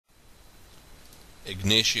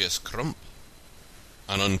Ignatius Crump,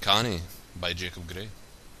 An Uncanny by Jacob Gray.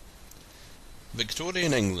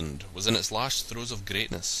 Victorian England was in its last throes of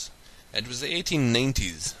greatness. It was the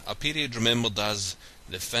 1890s, a period remembered as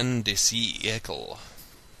the fin de siècle.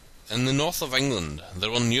 In the north of England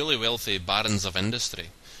there were newly wealthy barons of industry,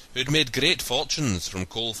 who had made great fortunes from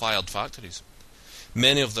coal-fired factories.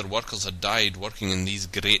 Many of their workers had died working in these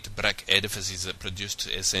great brick edifices that produced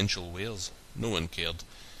essential wares. No one cared.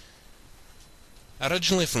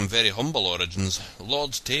 Originally from very humble origins,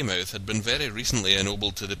 Lord Taymouth had been very recently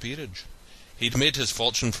ennobled to the peerage. He had made his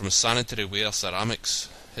fortune from sanitary ware ceramics.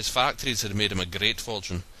 His factories had made him a great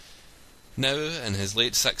fortune. Now, in his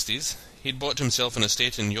late 60s, he had bought himself an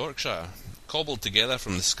estate in Yorkshire, cobbled together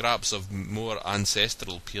from the scraps of more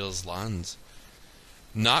ancestral peers' lands.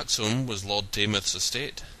 Naxholm was Lord Taymouth's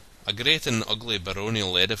estate, a great and ugly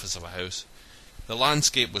baronial edifice of a house. The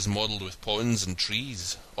landscape was modelled with ponds and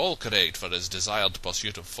trees, all correct for his desired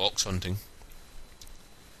pursuit of fox hunting.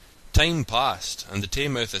 Time passed, and the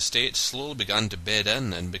Taymouth estate slowly began to bed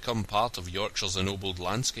in and become part of Yorkshire's ennobled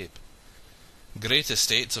landscape. Great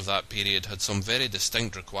estates of that period had some very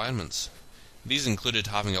distinct requirements. These included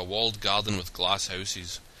having a walled garden with glass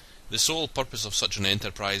houses, the sole purpose of such an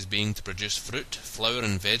enterprise being to produce fruit, flower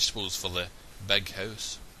and vegetables for the big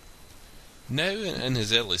house. Now, in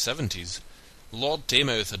his early 70s, Lord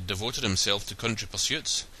Taymouth had devoted himself to country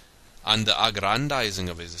pursuits and the aggrandizing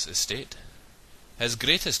of his estate. His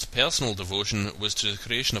greatest personal devotion was to the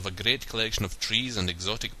creation of a great collection of trees and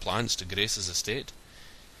exotic plants to grace his estate.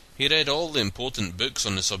 He read all the important books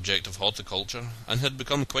on the subject of horticulture, and had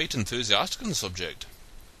become quite enthusiastic on the subject.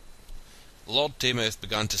 Lord Taymouth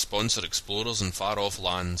began to sponsor explorers in far-off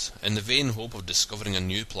lands, in the vain hope of discovering a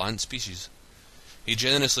new plant species. He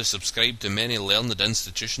generously subscribed to many learned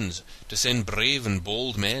institutions to send brave and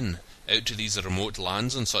bold men out to these remote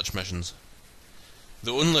lands on such missions.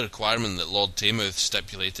 The only requirement that Lord Taymouth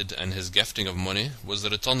stipulated in his gifting of money was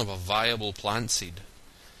the return of a viable plant seed.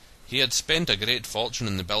 He had spent a great fortune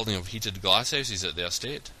in the building of heated glasshouses at the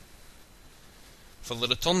estate. For the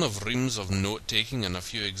return of reams of note-taking and a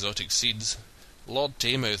few exotic seeds, Lord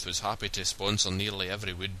Taymouth was happy to sponsor nearly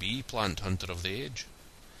every would-be plant hunter of the age.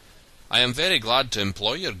 "I am very glad to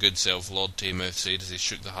employ your good self," Lord Taymouth said as he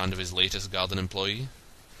shook the hand of his latest garden employee.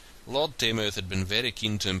 Lord Taymouth had been very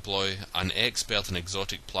keen to employ an expert in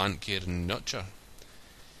exotic plant care and nurture.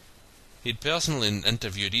 He had personally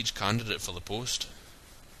interviewed each candidate for the post.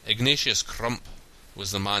 Ignatius Crump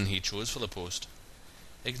was the man he chose for the post.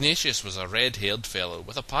 Ignatius was a red-haired fellow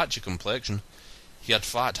with a patchy complexion. He had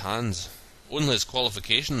fat hands. Only his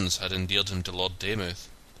qualifications had endeared him to Lord Taymouth.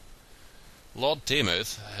 Lord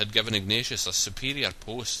Taymouth had given Ignatius a superior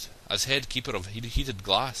post as head keeper of heated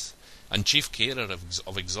glass and chief carer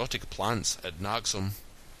of exotic plants at Naxholm.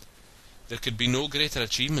 "There could be no greater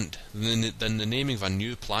achievement than the naming of a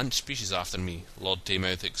new plant species after me," Lord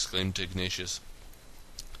Taymouth exclaimed to Ignatius.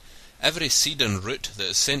 "Every seed and root that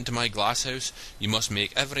is sent to my glasshouse you must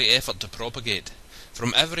make every effort to propagate.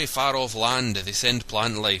 From every far-off land they send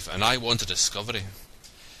plant life, and I want a discovery."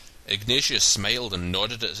 Ignatius smiled and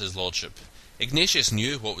nodded at his lordship. Ignatius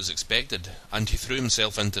knew what was expected, and he threw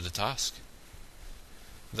himself into the task.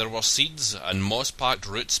 There were seeds and moss-packed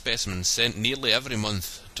root specimens sent nearly every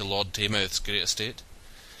month to Lord Taymouth's great estate.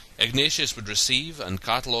 Ignatius would receive and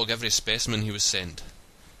catalogue every specimen he was sent.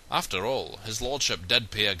 After all, his lordship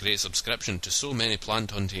did pay a great subscription to so many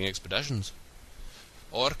plant-hunting expeditions.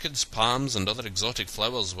 Orchids, palms, and other exotic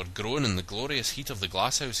flowers were grown in the glorious heat of the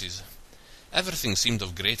glasshouses. Everything seemed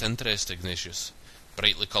of great interest to Ignatius.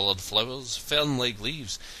 Brightly coloured flowers, fern-like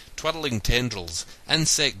leaves, twirling tendrils,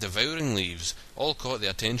 insect-devouring leaves, all caught the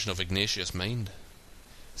attention of Ignatius' mind.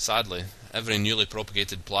 Sadly, every newly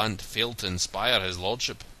propagated plant failed to inspire his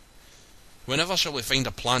lordship. "Whenever shall we find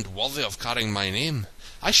a plant worthy of carrying my name?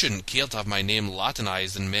 I shouldn't care to have my name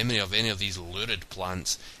Latinized in memory of any of these lurid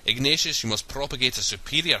plants. Ignatius, you must propagate a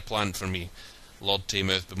superior plant for me," Lord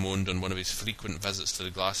Taymouth bemoaned on one of his frequent visits to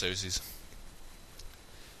the glasshouses.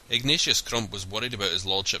 Ignatius Crump was worried about his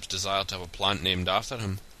lordship's desire to have a plant named after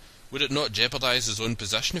him. Would it not jeopardize his own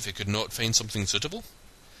position if he could not find something suitable?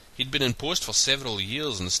 He had been in post for several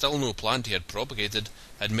years, and still no plant he had propagated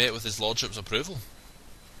had met with his lordship's approval.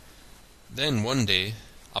 Then one day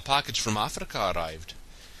a package from Africa arrived.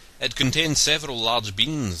 It contained several large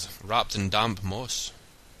beans wrapped in damp moss.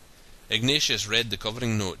 Ignatius read the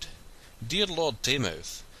covering note. "Dear Lord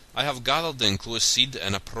Taymouth, I have gathered the enclosed seed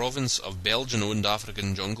in a province of Belgian-owned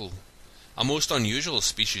African jungle. A most unusual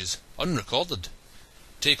species, unrecorded.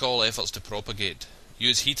 Take all efforts to propagate.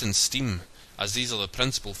 Use heat and steam, as these are the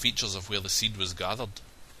principal features of where the seed was gathered.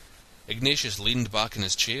 Ignatius leaned back in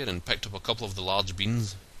his chair and picked up a couple of the large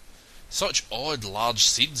beans. Such odd large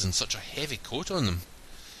seeds and such a heavy coat on them.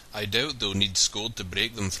 I doubt they'll need scald to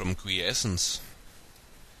break them from quiescence.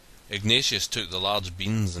 Ignatius took the large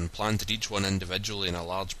beans and planted each one individually in a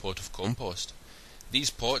large pot of compost. These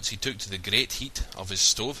pots he took to the great heat of his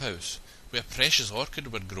stove-house, where precious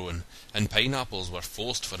orchid were growing, and pineapples were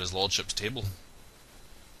forced for his lordship's table.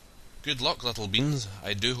 Good luck, little beans,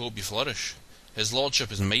 I do hope you flourish. His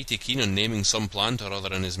lordship is mighty keen on naming some plant or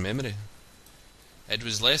other in his memory. It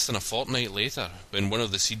was less than a fortnight later, when one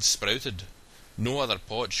of the seeds sprouted. No other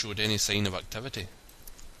pot showed any sign of activity.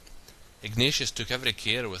 Ignatius took every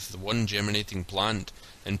care with the one germinating plant,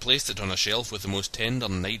 and placed it on a shelf with the most tender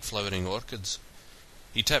night-flowering orchids.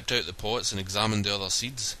 He tipped out the pots and examined the other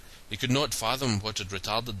seeds. He could not fathom what had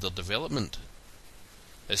retarded their development.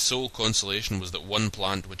 His sole consolation was that one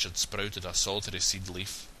plant which had sprouted a solitary seed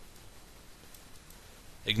leaf.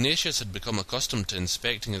 Ignatius had become accustomed to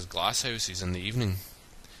inspecting his glasshouses in the evening.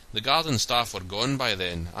 The garden staff were gone by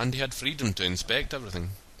then, and he had freedom to inspect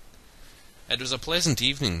everything. It was a pleasant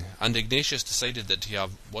evening, and Ignatius decided that he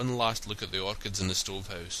have one last look at the orchids in the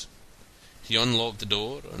stove-house. He unlocked the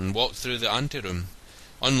door and walked through the ante-room,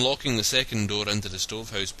 unlocking the second door into the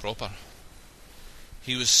stove-house proper.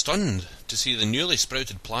 He was stunned to see the newly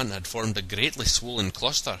sprouted plant had formed a greatly swollen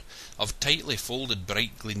cluster of tightly folded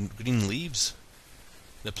bright green leaves.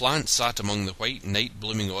 The plant sat among the white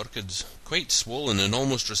night-blooming orchids, quite swollen and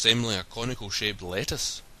almost resembling a conical-shaped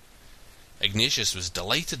lettuce. Ignatius was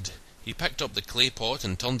delighted. He picked up the clay pot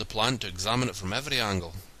and turned the plant to examine it from every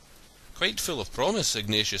angle. "Quite full of promise,"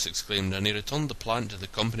 Ignatius exclaimed, and he returned the plant to the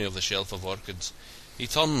company of the shelf of orchids. He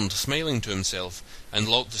turned, smiling to himself, and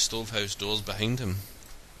locked the stove-house doors behind him.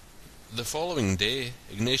 The following day,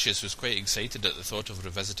 Ignatius was quite excited at the thought of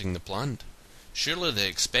revisiting the plant. Surely the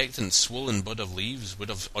expectant swollen bud of leaves would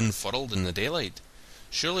have unfurled in the daylight.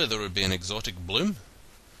 Surely there would be an exotic bloom.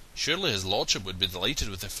 Surely his lordship would be delighted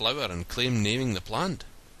with the flower and claim naming the plant.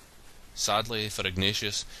 Sadly for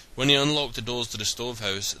Ignatius, when he unlocked the doors to the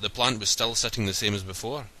stove-house, the plant was still sitting the same as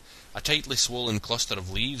before, a tightly swollen cluster of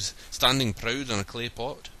leaves, standing proud on a clay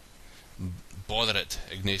pot. "Bother it,"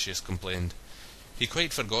 Ignatius complained. He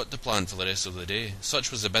quite forgot the plant for the rest of the day, such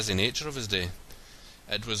was the busy nature of his day.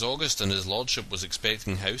 It was August, and his lordship was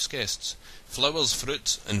expecting house guests. Flowers,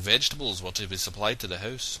 fruits, and vegetables were to be supplied to the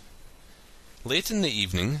house. Late in the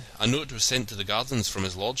evening, a note was sent to the gardens from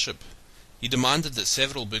his lordship. He demanded that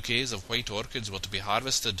several bouquets of white orchids were to be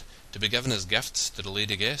harvested, to be given as gifts to the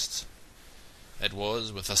lady guests. It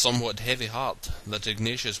was with a somewhat heavy heart that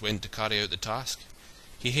Ignatius went to carry out the task.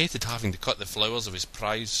 He hated having to cut the flowers of his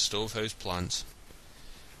prized stove-house plants.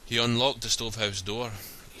 He unlocked the stove-house door.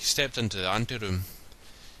 He stepped into the ante-room.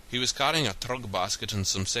 He was carrying a trug basket and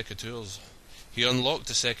some secateurs. He unlocked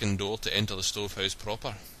the second door to enter the stove-house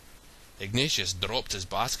proper. Ignatius dropped his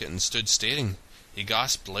basket and stood staring. He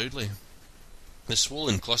gasped loudly. The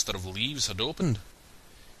swollen cluster of leaves had opened.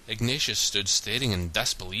 Ignatius stood staring in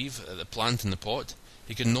disbelief at the plant in the pot.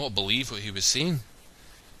 He could not believe what he was seeing.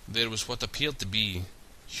 There was what appeared to be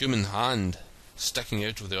human hand sticking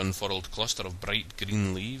out of the unfurled cluster of bright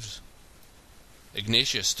green leaves.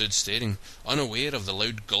 Ignatius stood staring, unaware of the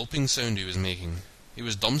loud gulping sound he was making. He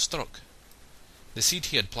was dumbstruck. The seed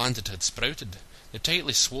he had planted had sprouted. The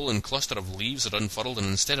tightly swollen cluster of leaves had unfurled, and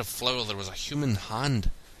instead of flower there was a human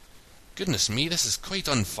hand. "Goodness me, this is quite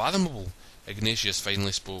unfathomable," Ignatius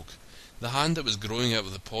finally spoke. The hand that was growing out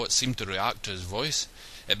of the pot seemed to react to his voice.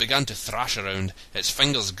 It began to thrash around, its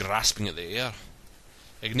fingers grasping at the air.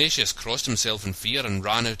 Ignatius crossed himself in fear and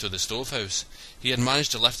ran out of the stove-house. He had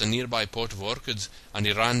managed to lift a nearby pot of orchids, and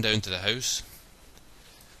he ran down to the house.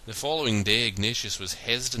 The following day Ignatius was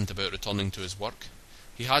hesitant about returning to his work.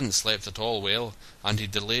 He hadn't slept at all well, and he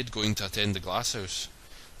delayed going to attend the glasshouse.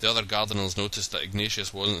 The other gardeners noticed that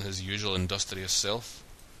Ignatius wasn't his usual industrious self.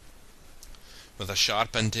 With a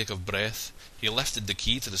sharp intake of breath, he lifted the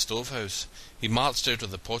key to the stove-house. He marched out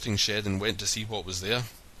of the potting shed and went to see what was there.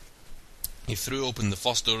 He threw open the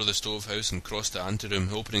first door of the stove-house and crossed the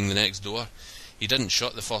ante-room, opening the next door. He didn't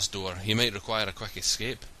shut the first door. He might require a quick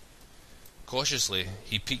escape. Cautiously,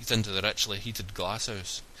 he peeked into the richly heated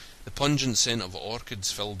glasshouse. The pungent scent of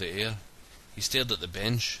orchids filled the air. He stared at the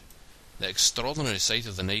bench. The extraordinary sight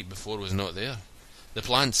of the night before was not there. The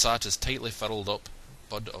plant sat as tightly furled up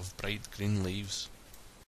bud of bright green leaves.